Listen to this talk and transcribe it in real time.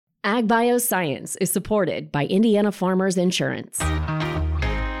Agbioscience is supported by Indiana Farmers Insurance.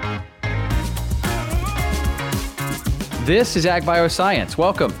 This is Agbioscience.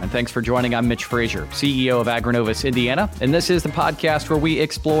 Welcome, and thanks for joining. I'm Mitch Frazier, CEO of Agronovis Indiana, and this is the podcast where we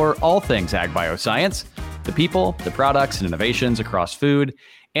explore all things Agbioscience, the people, the products, and innovations across food,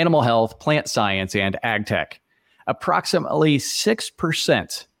 animal health, plant science, and ag tech. Approximately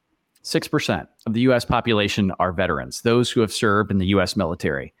 6% of the U.S. population are veterans, those who have served in the U.S.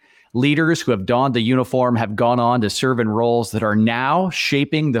 military. Leaders who have donned the uniform have gone on to serve in roles that are now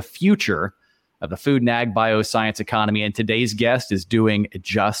shaping the future of the food and ag bioscience economy, and today's guest is doing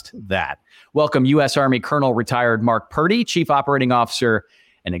just that. Welcome U.S. Army Colonel retired Mark Purdy, Chief Operating Officer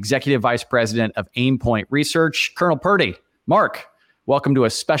and Executive Vice President of Aimpoint Research. Colonel Purdy, Mark, welcome to a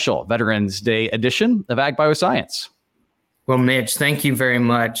special Veterans Day edition of Ag Bioscience. Well, Mitch, thank you very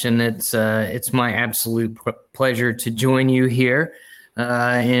much, and it's my absolute pleasure to join you here.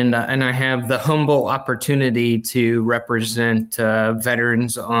 And I have the humble opportunity to represent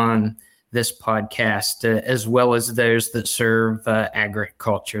veterans on this podcast, as well as those that serve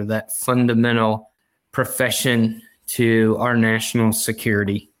agriculture, that fundamental profession to our national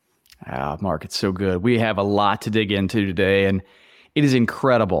security. Mark, it's so good. We have a lot to dig into today, and it is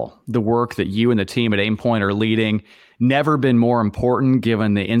incredible the work that you and the team at Aimpoint are leading. Never been more important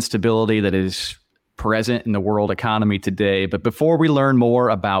given the instability that is present in the world economy today. But before we learn more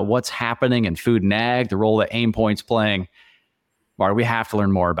about what's happening in food and ag, the role that Aimpoint's playing, Mark, we have to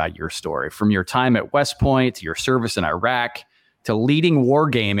learn more about your story. From your time at West Point, to your service in Iraq, to leading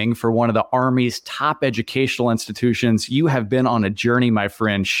wargaming for one of the Army's top educational institutions, you have been on a journey, my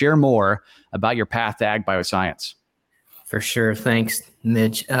friend. Share more about your path to ag bioscience. For sure. Thanks,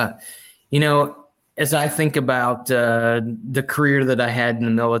 Mitch. As I think about the career that I had in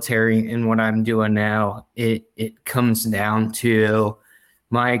the military and what I'm doing now, it comes down to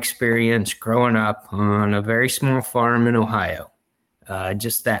my experience growing up on a very small farm in Ohio.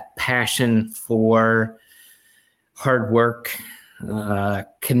 Just that passion for hard work,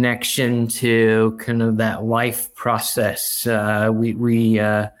 connection to kind of that life process. We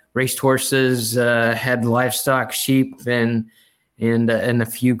raced horses, had livestock, sheep, and a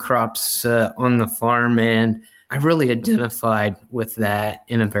few crops on the farm. And I really identified with that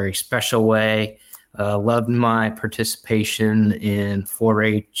in a very special way. Loved my participation in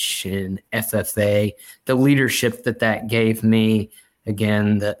 4-H and FFA, the leadership that gave me,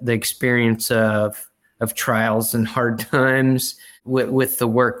 again, the experience of trials and hard times with the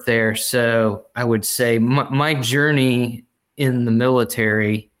work there. So I would say my journey in the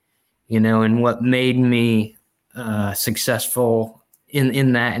military, and what made me successful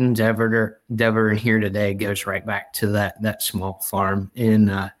in that endeavor and here today goes right back to that small farm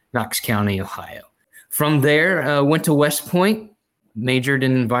in Knox County, Ohio. From there, went to West Point, majored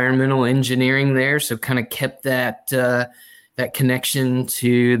in environmental engineering there, so kind of kept that connection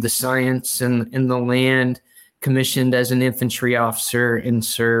to the science and the land. Commissioned as an infantry officer and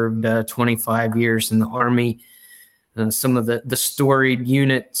served 25 years in the Army. Some of the storied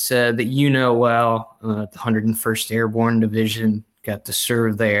units that you know well, the 101st Airborne Division, got to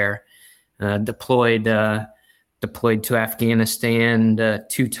serve there. Deployed to Afghanistan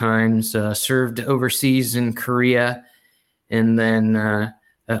 2 times, served overseas in Korea, and then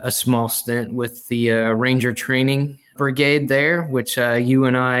a small stint with the Ranger Training Brigade there, which you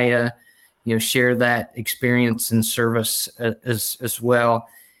and I share that experience and service as well.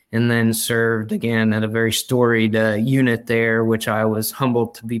 And then served again at a very storied unit there, which I was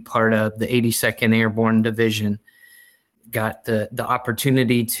humbled to be part of, the 82nd Airborne Division. Got the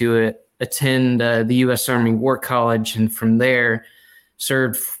opportunity to attend the US Army War College, and from there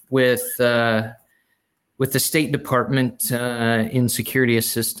served with the State Department in security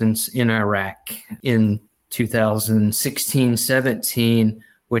assistance in Iraq in 2016-17,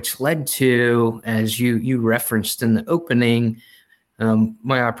 which led to, as you referenced in the opening,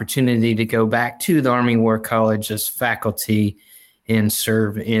 my opportunity to go back to the Army War College as faculty and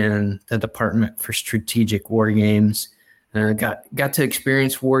serve in the Department for Strategic War Games. Got to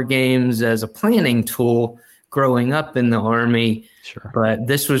experience war games as a planning tool growing up in the Army. Sure. But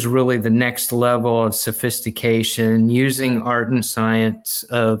this was really the next level of sophistication, using art and science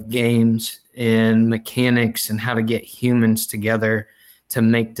of games and mechanics and how to get humans together to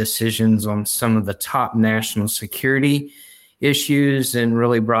make decisions on some of the top national security issues, and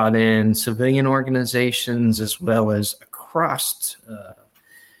really brought in civilian organizations as well as across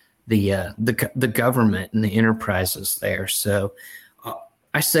the government and the enterprises there. So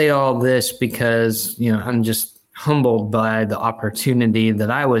I say all this because I'm just humbled by the opportunity that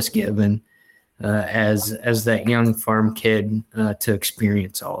I was given as that young farm kid to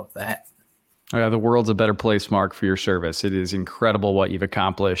experience all of that. The world's a better place, Mark, for your service. It is incredible what you've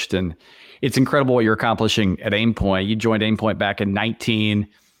accomplished, and it's incredible what you're accomplishing at Aimpoint. You joined Aimpoint back in 19,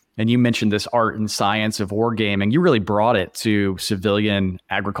 and you mentioned this art and science of wargaming. You really brought it to civilian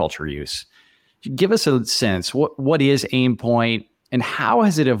agriculture use. Give us a sense, what is Aimpoint, and how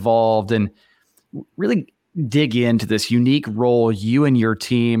has it evolved, and really dig into this unique role you and your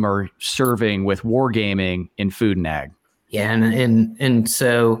team are serving with wargaming in food and ag. Yeah, and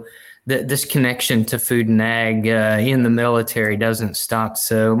so this connection to food and ag in the military doesn't stop.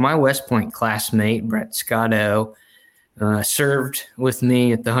 So my West Point classmate, Brett Scotto, served with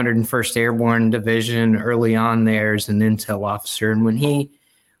me at the 101st Airborne Division early on there as an intel officer. And when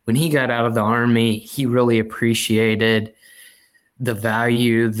he got out of the Army, he really appreciated the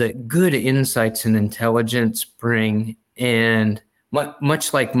value that good insights and intelligence bring. And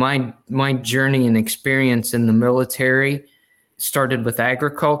much like my journey and experience in the military started with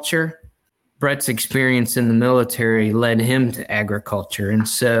agriculture, Brett's experience in the military led him to agriculture. And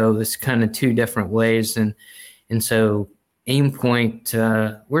so it's kind of two different ways. And so Aimpoint,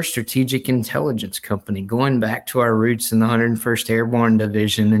 we're a strategic intelligence company, going back to our roots in the 101st Airborne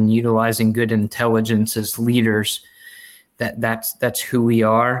Division and utilizing good intelligence as leaders. That's who we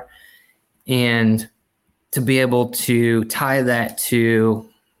are. And to be able to tie that to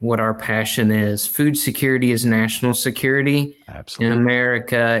what our passion is. Food security is national security. Absolutely. And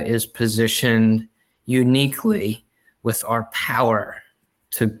America is positioned uniquely with our power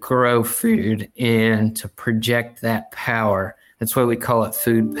to grow food and to project that power. That's why we call it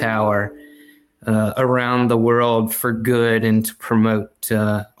food power around the world for good and to promote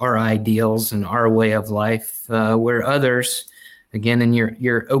our ideals and our way of life, where others, again, in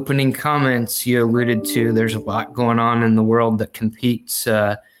your opening comments, you alluded to there's a lot going on in the world that competes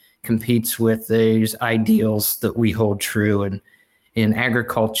with these ideals that we hold true, and in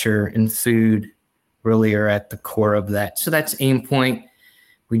agriculture and food really are at the core of that. So that's Aimpoint.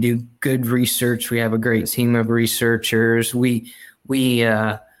 We do good research. We have a great team of researchers. We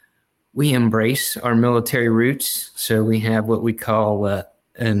embrace our military roots. So we have what we call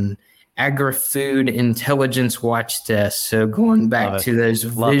an agri-food intelligence watch test. So going back to those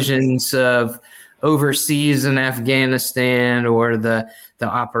visions of overseas in Afghanistan or the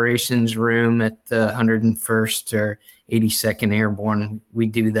operations room at the 101st or 82nd Airborne, we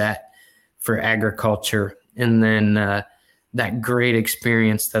do that for agriculture. And then that great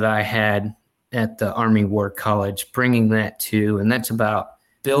experience that I had at the Army War College, bringing that to, and that's about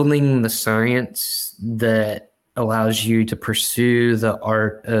building the science that allows you to pursue the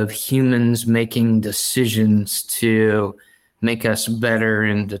art of humans making decisions to make us better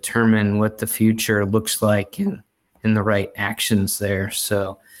and determine what the future looks like and the right actions there.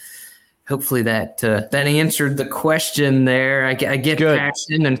 So hopefully that answered the question there. I get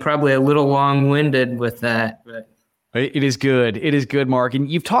passion and probably a little long-winded with that, but it is good. It is good, Mark. And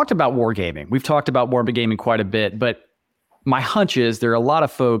you've talked about wargaming. We've talked about wargaming quite a bit, but my hunch is there are a lot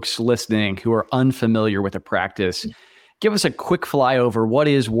of folks listening who are unfamiliar with the practice. Give us a quick flyover. What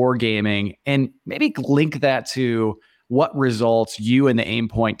is wargaming? And maybe link that to what results you and the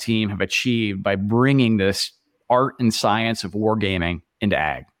Aimpoint team have achieved by bringing this art and science of wargaming into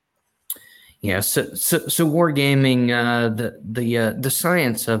ag. Yeah, so wargaming, the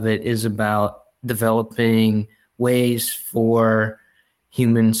science of it is about developing ways for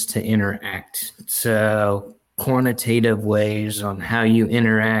humans to interact. So quantitative ways on how you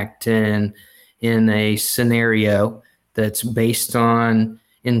interact in a scenario that's based on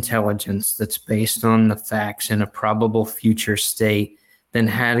intelligence, that's based on the facts in a probable future state. Then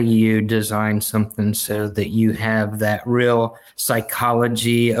how do you design something so that you have that real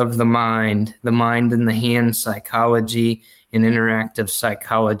psychology of the mind and the hand psychology and interactive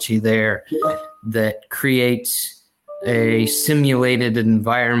psychology there that creates a simulated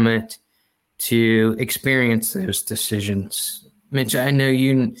environment to experience those decisions. Mitch, I know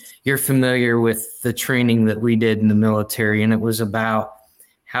you're familiar with the training that we did in the military, and it was about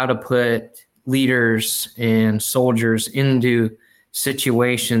how to put leaders and soldiers into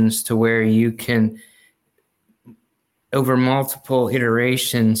situations to where you can, over multiple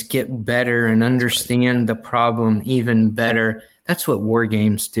iterations, get better and understand the problem even better. That's what war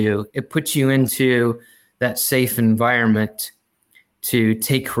games do. It puts you into that safe environment to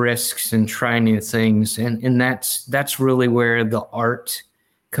take risks and try new things. And that's really where the art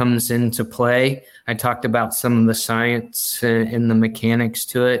comes into play. I talked about some of the science and the mechanics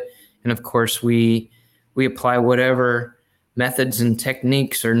to it. And of course, we apply whatever methods and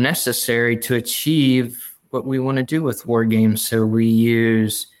techniques are necessary to achieve what we want to do with war games. So we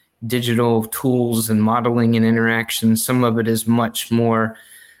use digital tools and modeling and interaction. Some of it is much more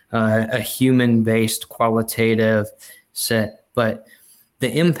a human-based qualitative set. But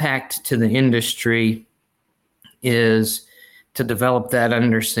the impact to the industry is to develop that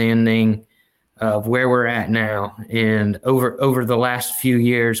understanding of where we're at now. And over the last few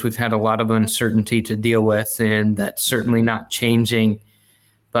years, we've had a lot of uncertainty to deal with, and that's certainly not changing.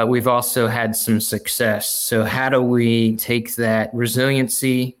 But we've also had some success. So how do we take that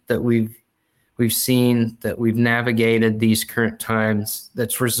resiliency that we've seen, that we've navigated these current times,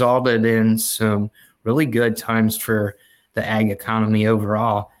 that's resulted in some really good times for the ag economy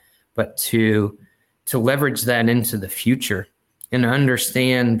overall, but to leverage that into the future and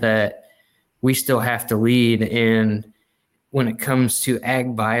understand that we still have to lead. And when it comes to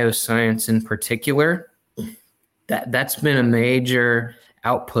ag bioscience in particular, that's been a major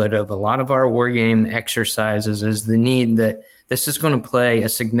output of a lot of our wargame exercises, is the need that this is going to play a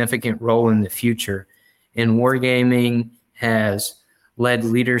significant role in the future. And wargaming has led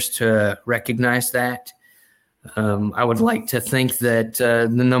leaders to recognize that. I would like to think that the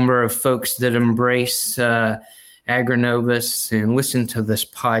number of folks that embrace Agronovus and listen to this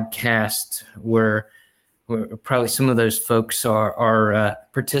podcast were probably some of those folks are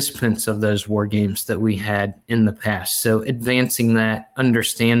participants of those war games that we had in the past. So advancing that,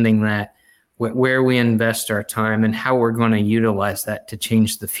 understanding that, where we invest our time and how we're going to utilize that to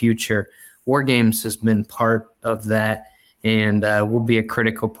change the future. War games has been part of that and will be a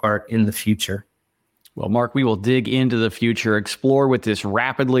critical part in the future. Well, Mark, we will dig into the future, explore what this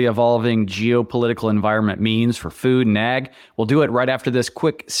rapidly evolving geopolitical environment means for food and ag. We'll do it right after this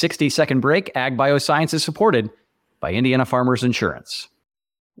quick 60-second break. Ag Bioscience is supported by Indiana Farmers Insurance.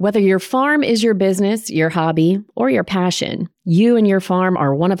 Whether your farm is your business, your hobby, or your passion, you and your farm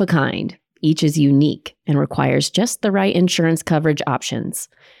are one of a kind. Each is unique and requires just the right insurance coverage options.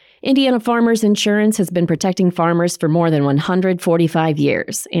 Indiana Farmers Insurance has been protecting farmers for more than 145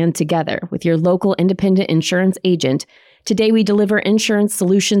 years, and together with your local independent insurance agent, today we deliver insurance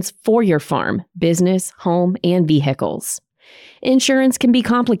solutions for your farm, business, home, and vehicles. Insurance can be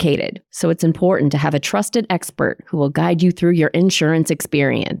complicated, so it's important to have a trusted expert who will guide you through your insurance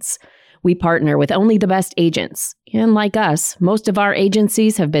experience. We partner with only the best agents, and like us, most of our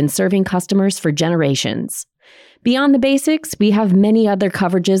agencies have been serving customers for generations. Beyond the basics, we have many other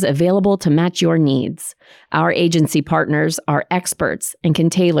coverages available to match your needs. Our agency partners are experts and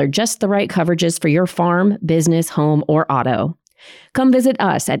can tailor just the right coverages for your farm, business, home, or auto. Come visit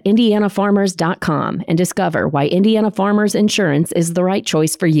us at indianafarmers.com and discover why Indiana Farmers Insurance is the right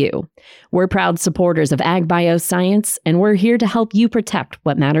choice for you. We're proud supporters of Ag Bioscience, and we're here to help you protect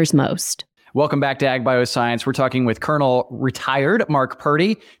what matters most. Welcome back to Ag Bioscience. We're talking with Colonel Retired Mark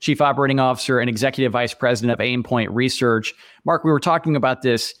Purdy, Chief Operating Officer and Executive Vice President of Aimpoint Research. Mark, we were talking about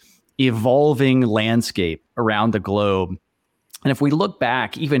this evolving landscape around the globe. And if we look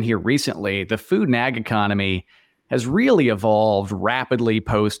back, even here recently, the food and ag economy has really evolved rapidly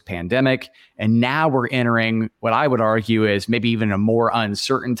post-pandemic. And now we're entering what I would argue is maybe even a more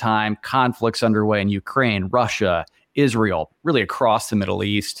uncertain time. Conflicts underway in Ukraine, Russia, Israel, really across the Middle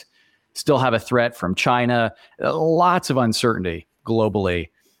East. Still have a threat from China, lots of uncertainty globally.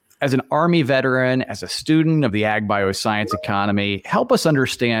 As an Army veteran, as a student of the ag bioscience economy, help us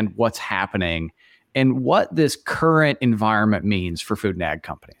understand what's happening and what this current environment means for food and ag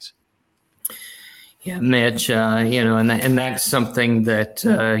companies. Yeah, Mitch, and that's something that,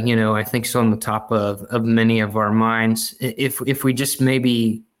 I think is on the top of many of our minds. If we just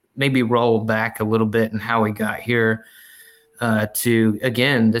maybe roll back a little bit and how we got here, to,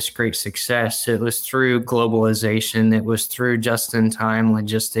 again, this great success. It was through globalization. It was through just-in-time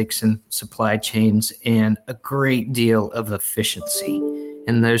logistics and supply chains and a great deal of efficiency.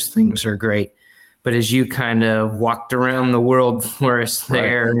 And those things are great. But as you kind of walked around the world for us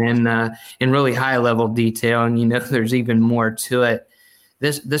there in really high-level detail, and there's even more to it,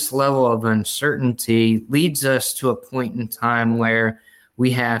 this level of uncertainty leads us to a point in time where we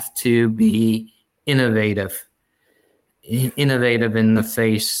have to be innovative in the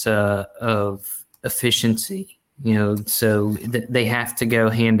face of efficiency, so they have to go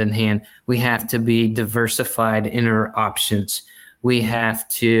hand in hand. We have to be diversified in our options. We have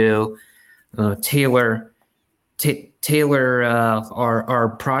to tailor our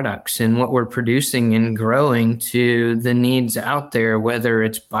products and what we're producing and growing to the needs out there, whether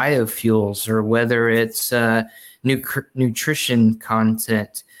it's biofuels or whether it's nutrition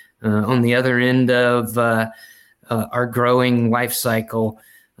content. On the other end of our growing life cycle,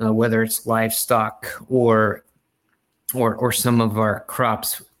 whether it's livestock or some of our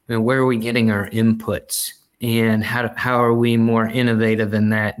crops, where are we getting our inputs? and how are we more innovative in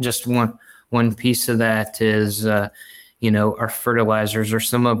that? Just one piece of that is, our fertilizers or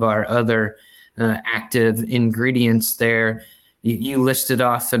some of our other active ingredients there. You listed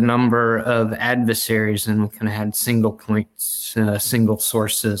off a number of adversaries, and we kind of had single points, single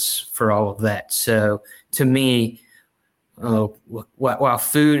sources for all of that. So to me, while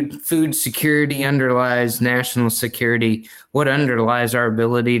food security underlies national security, what underlies our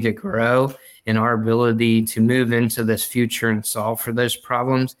ability to grow and our ability to move into this future and solve for those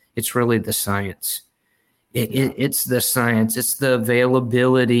problems, it's really the science. It's the science. It's the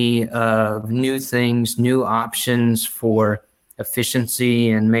availability of new things, new options for efficiency,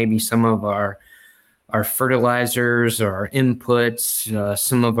 and maybe some of our fertilizers or our inputs,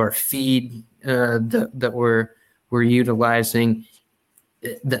 some of our feed that we're utilizing.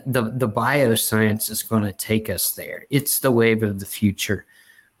 The bioscience is going to take us there. It's the wave of the future.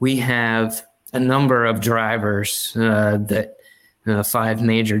 We have a number of drivers that 5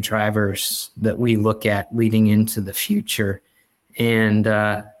 major drivers that we look at leading into the future. And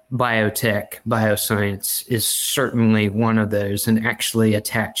biotech, bioscience is certainly one of those, and actually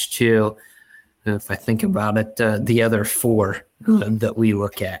attached to, if I think about it, the other 4 that we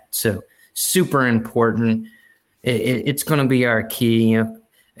look at. So super important. It's going to be our key.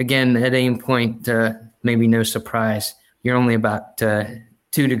 Again, at Aimpoint, maybe no surprise, you're only about 2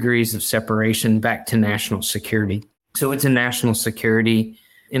 degrees of separation back to national security. So it's a national security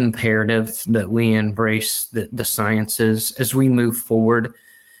imperative that we embrace the sciences as we move forward,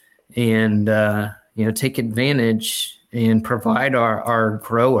 and take advantage and provide our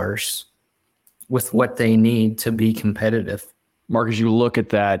growers with what they need to be competitive. Mark, as you look at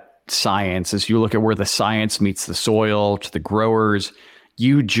that science, as you look at where the science meets the soil to the growers,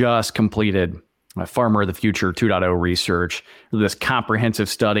 you just completed Farmer of the Future 2.0 research, this comprehensive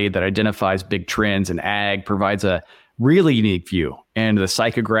study that identifies big trends in ag, provides a really unique view and the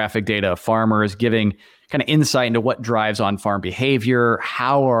psychographic data of farmers, giving kind of insight into what drives on-farm behavior,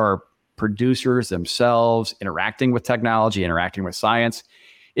 how are producers themselves interacting with technology, interacting with science.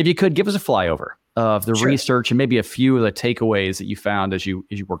 If you could, give us a flyover of the research and maybe a few of the takeaways that you found as you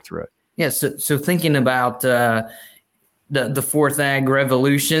work through it. Yeah, so thinking about the fourth ag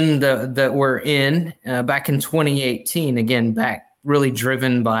revolution that we're in back in 2018, again, back really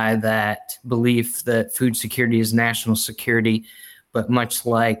driven by that belief that food security is national security, but much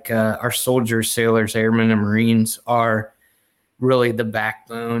like our soldiers, sailors, airmen, and Marines are really the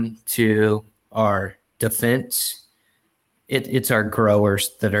backbone to our defense. It's our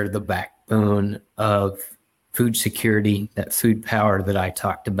growers that are the backbone of food security, that food power that I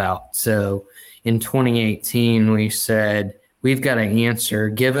talked about. So in 2018, we said, we've got to answer,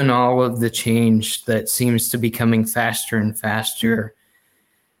 given all of the change that seems to be coming faster and faster,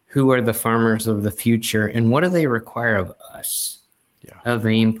 who are the farmers of the future and what do they require of us, of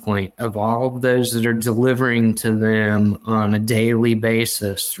Aimpoint, of all of those that are delivering to them on a daily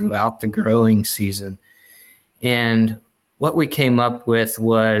basis throughout the growing season. And what we came up with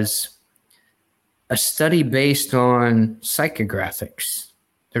was a study based on psychographics.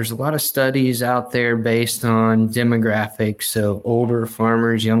 There's a lot of studies out there based on demographics, so older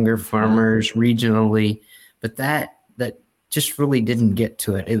farmers, younger farmers, regionally, but that just really didn't get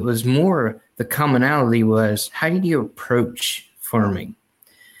to it. It was more, the commonality was, how do you approach farming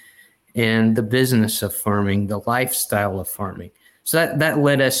and the business of farming, the lifestyle of farming? So that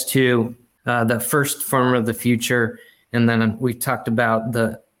led us to the first Farmer of the Future, and then we talked about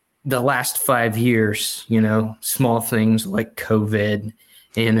the last 5 years, small things like COVID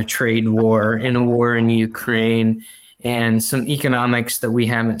and a trade war and a war in Ukraine and some economics that we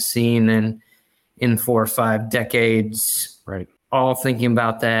haven't seen in 4 or 5 decades. Right. All thinking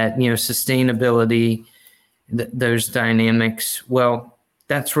about that, sustainability, those dynamics. Well,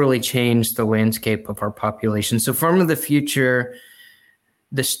 that's really changed the landscape of our population. So Farm of the Future,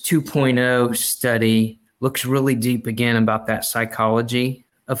 this 2.0 study looks really deep again about that psychology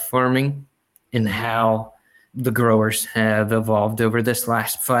of farming and how the growers have evolved over this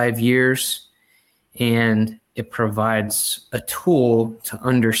last 5 years. And it provides a tool to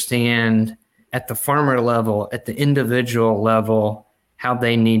understand at the farmer level, at the individual level, how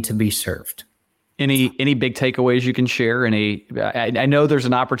they need to be served. Any big takeaways you can share? I know there's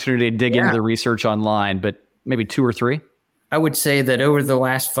an opportunity to dig into the research online, but maybe 2 or 3? I would say that over the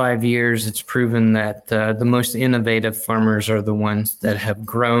last 5 years, it's proven that the most innovative farmers are the ones that have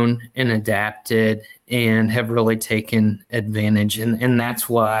grown and adapted and have really taken advantage. And that's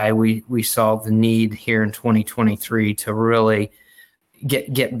why we saw the need here in 2023 to really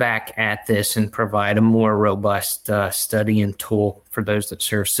get back at this and provide a more robust study and tool for those that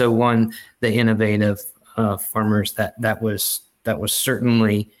serve. So one, the innovative farmers, that was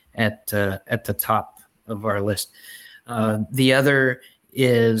certainly at the top of our list. The other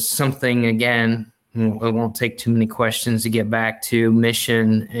is something, again, it won't take too many questions to get back to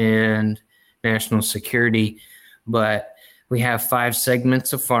mission and national security, but we have 5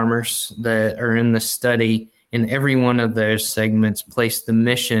 segments of farmers that are in the study, and every one of those segments place the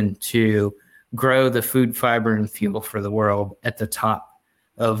mission to grow the food, fiber, and fuel for the world at the top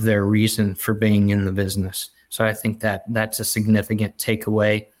of their reason for being in the business. So I think that's a significant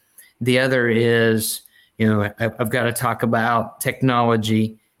takeaway. The other is, I've got to talk about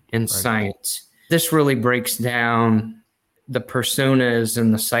technology and science. This really breaks down the personas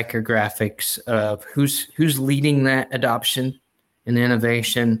and the psychographics of who's leading that adoption and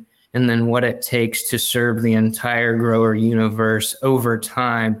innovation, and then what it takes to serve the entire grower universe over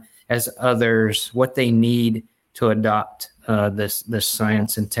time as others, what they need to adopt this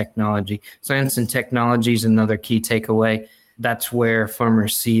science and technology. Science and technology is another key takeaway. That's where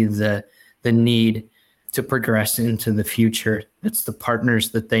farmers see the need to progress into the future. It's the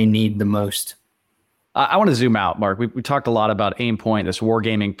partners that they need the most. I want to zoom out, Mark. We talked a lot about Aimpoint, this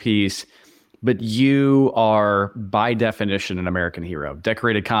wargaming piece, but you are by definition an American hero,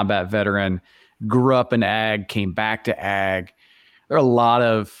 decorated combat veteran, grew up in ag, came back to ag. There are a lot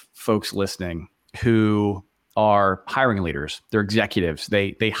of folks listening who are hiring leaders. They're executives.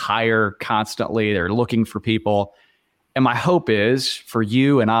 They hire constantly. They're looking for people. And my hope is for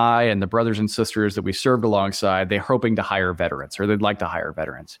you and I and the brothers and sisters that we served alongside, they're hoping to hire veterans, or they'd like to hire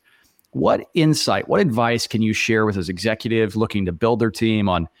veterans. What insight, what advice can you share with those executives looking to build their team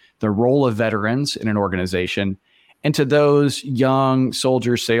on the role of veterans in an organization, and to those young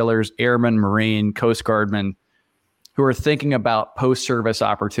soldiers, sailors, airmen, Marine, Coast Guardmen who are thinking about post-service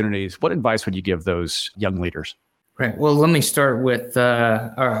opportunities? What advice would you give those young leaders? Right. Well, let me start with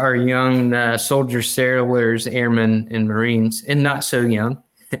our young soldiers, sailors, airmen, and Marines, and not so young.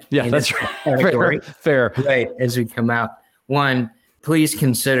 Yeah, that's right. Fair. Right. As we come out, one, please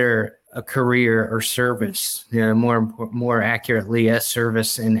consider a career or service, more accurately, a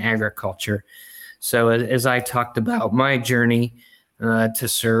service in agriculture. So as I talked about my journey to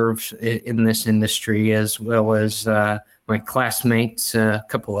serve in this industry, as well as my classmates, a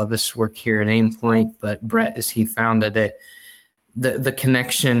couple of us work here at Aimpoint, but Brett, as he founded it, the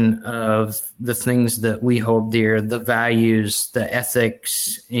connection of the things that we hold dear, the values, the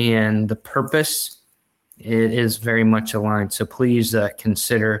ethics, and the purpose is very much aligned. So please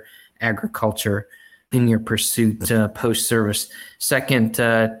consider agriculture in your pursuit post-service. Second,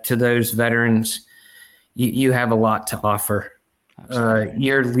 to those veterans, you have a lot to offer.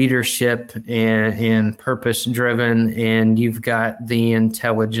 You're leadership and purpose-driven, and you've got the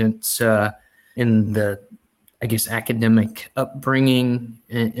intelligence in the, academic upbringing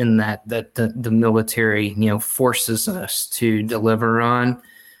in that the military, forces us to deliver on.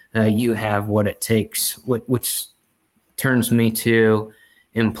 You have what it takes, which turns me to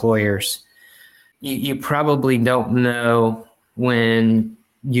employers. You probably don't know when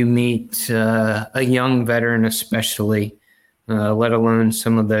you meet a young veteran, especially, let alone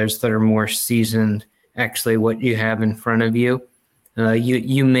some of those that are more seasoned, actually what you have in front of you.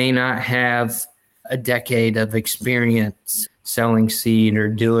 You may not have a decade of experience selling seed or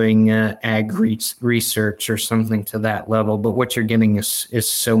doing ag research or something to that level, but what you're getting is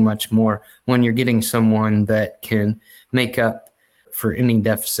so much more when you're getting someone that can make up for any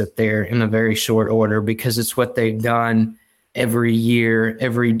deficit there in a very short order, because it's what they've done every year,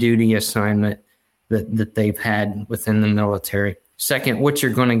 every duty assignment that they've had within the military. Second, what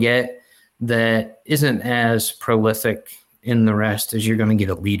you're going to get that isn't as prolific in the rest is you're going to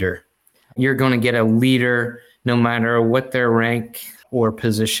get a leader. You're going to get a leader no matter what their rank or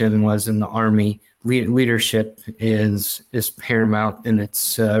position was in the Army. Leadership is paramount, and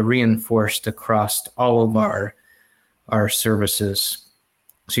it's reinforced across all of our services.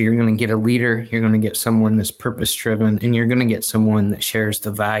 So you're going to get a leader, you're going to get someone that's purpose-driven, and you're going to get someone that shares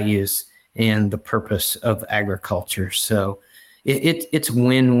the values and the purpose of agriculture. So it's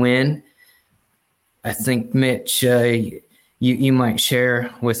win-win. I think, Mitch, you might share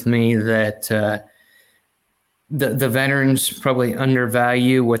with me that the veterans probably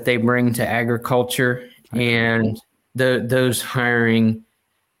undervalue what they bring to agriculture, and those hiring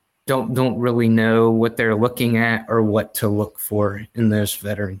don't really know what they're looking at or what to look for in those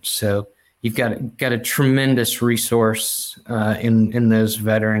veterans. So you've got a tremendous resource in those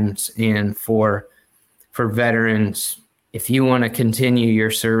veterans, and for veterans, if you want to continue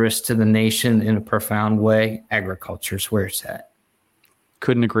your service to the nation in a profound way, agriculture is where it's at.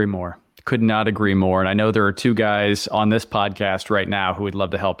 Couldn't agree more. Could not agree more. And I know there are 2 guys on this podcast right now who would love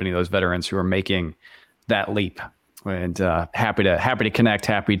to help any of those veterans who are making that leap. And happy to connect,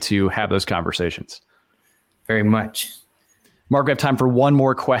 happy to have those conversations. Very much. Mark, we have time for one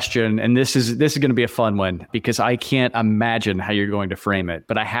more question, and this is going to be a fun one because I can't imagine how you're going to frame it.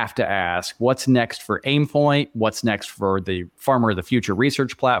 But I have to ask, what's next for Aimpoint? What's next for the Farmer of the Future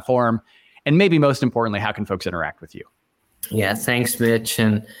research platform? And maybe most importantly, how can folks interact with you? Yeah, thanks, Mitch.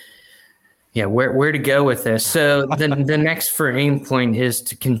 And yeah, where to go with this? So the next for Aimpoint is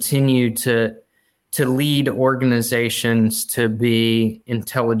to continue to lead organizations to be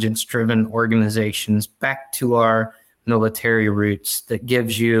intelligence-driven organizations back to our military roots that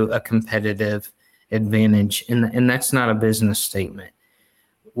gives you a competitive advantage. And that's not a business statement.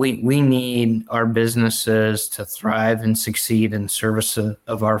 We need our businesses to thrive and succeed in service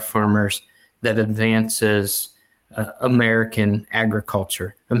of our farmers that advances American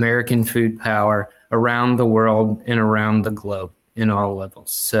agriculture, American food power around the world and around the globe in all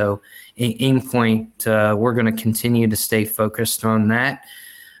levels. So Aimpoint, we're going to continue to stay focused on that.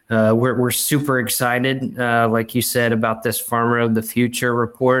 We're super excited, like you said, about this Farmer of the Future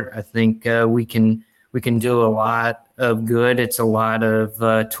report. I think we can do a lot of good. It's a lot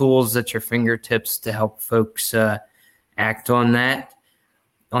of tools at your fingertips to help folks act on that,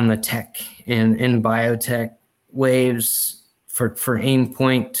 on the tech and biotech waves. For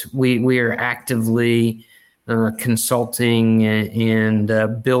Aimpoint, we are actively consulting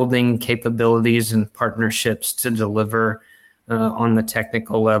and building capabilities and partnerships to deliver on the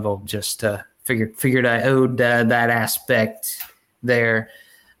technical level. Just figured I owed that aspect there.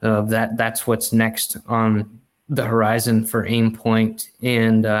 That's what's next on the horizon for Aimpoint.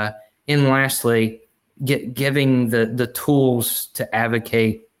 And lastly, giving the tools to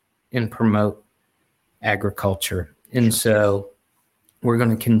advocate and promote agriculture. And so we're going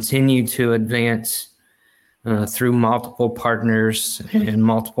to continue to advance through multiple partners and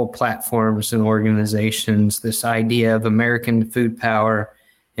multiple platforms and organizations, this idea of American food power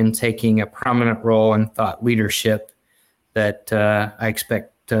and taking a prominent role in thought leadership that I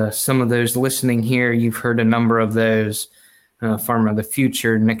expect some of those listening here, you've heard a number of those, Farmer of the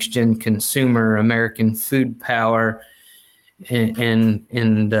Future, Next Gen Consumer, American food power, and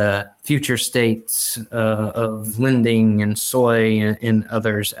future states of lending and soy and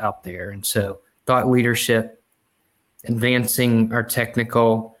others out there. And so thought leadership, advancing our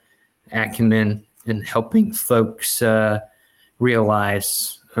technical acumen, and helping folks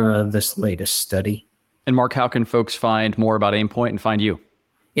realize this latest study. And Mark, how can folks find more about Aimpoint and find you?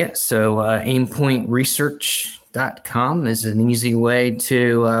 Yeah, so aimpointresearch.com is an easy way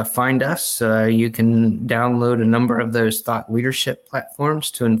to find us. You can download a number of those thought leadership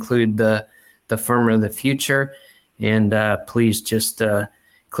platforms to include the Farmer of the Future. And please just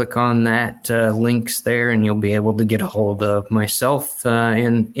click on that links there, and you'll be able to get a hold of myself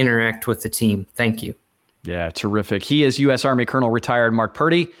and interact with the team. Thank you. Yeah, terrific. He is US Army Colonel retired Mark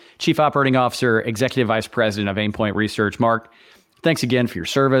Purdy, Chief Operating Officer, Executive Vice President of Aimpoint Research. Mark, thanks again for your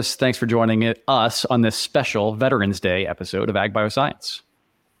service. Thanks for joining us on this special Veterans Day episode of Agbioscience.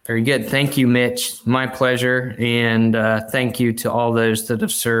 Very good. Thank you, Mitch. My pleasure. And thank you to all those that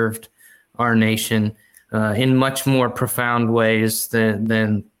have served our nation in much more profound ways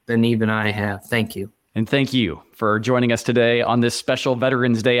than even I have. Thank you. And thank you for joining us today on this special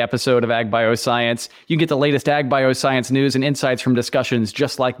Veterans Day episode of Agbioscience. You can get the latest Agbioscience news and insights from discussions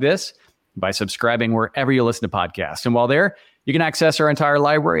just like this by subscribing wherever you listen to podcasts. And while there, you can access our entire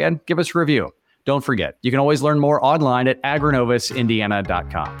library and give us a review. Don't forget, you can always learn more online at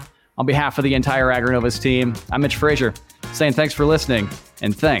agrinovusindiana.com. On behalf of the entire AgriNovus team, I'm Mitch Frazier, saying thanks for listening,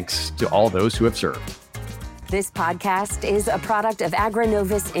 and thanks to all those who have served. This podcast is a product of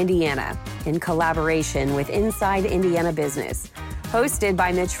AgriNovus Indiana in collaboration with Inside Indiana Business. Hosted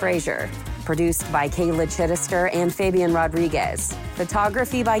by Mitch Frazier. Produced by Kayla Chittister and Fabian Rodriguez.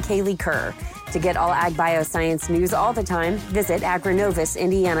 Photography by Kaylee Kerr. To get all Ag Bioscience news all the time, visit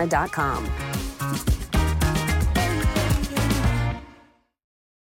agrinovusindiana.com.